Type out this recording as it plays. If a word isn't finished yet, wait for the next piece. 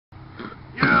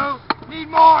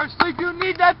more sleep, you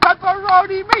need that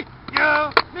pepperoni meat.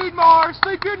 You need more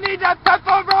sleep, you need that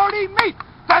pepperoni meat.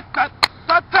 That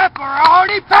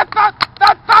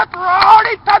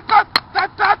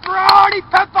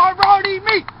pepperoni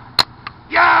meat.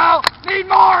 You need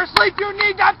more sleep, you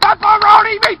need that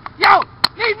pepperoni meat. You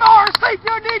need more sleep,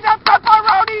 you need that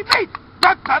pepperoni meat.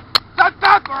 That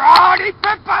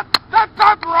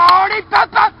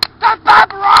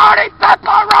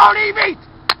pepperoni meat.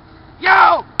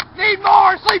 You need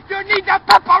more sleep, you need that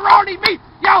pepperoni meat.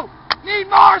 You need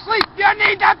more sleep, you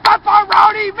need that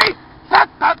pepperoni meat. That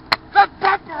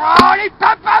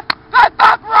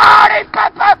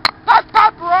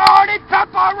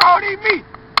pepperoni meat.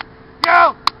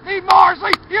 You need more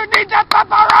sleep, you need that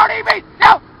pepperoni meat.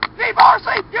 You need more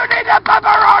sleep, you need that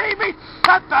pepperoni meat.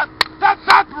 That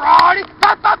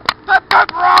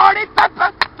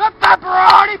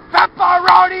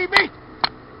pepperoni meat.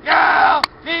 You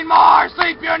need more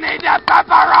sleep, you need that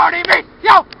pepperoni meat.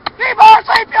 You need more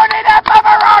sleep, you need that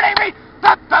pepperoni meat.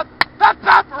 That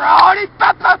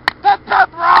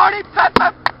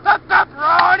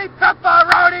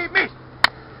pepperoni meat.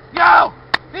 You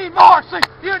need more sleep,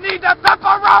 you need that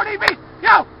pepperoni meat.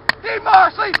 You need more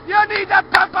sleep, you need that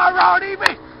pepperoni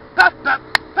meat. That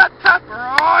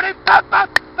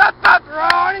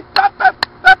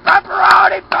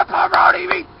pepperoni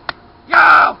meat.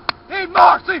 You need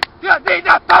more sleep, you need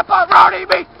that pepperoni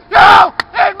meat. You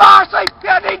need more sleep,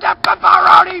 you need that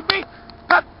pepperoni meat.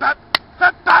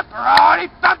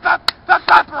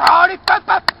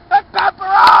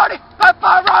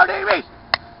 Pepperoni meat.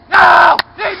 You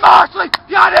need more sleep,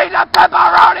 you need that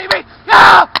pepperoni meat. You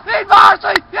need more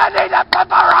sleep, you need that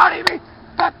pepperoni meat.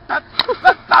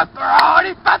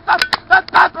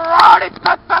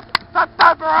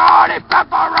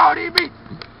 Pepperoni meat.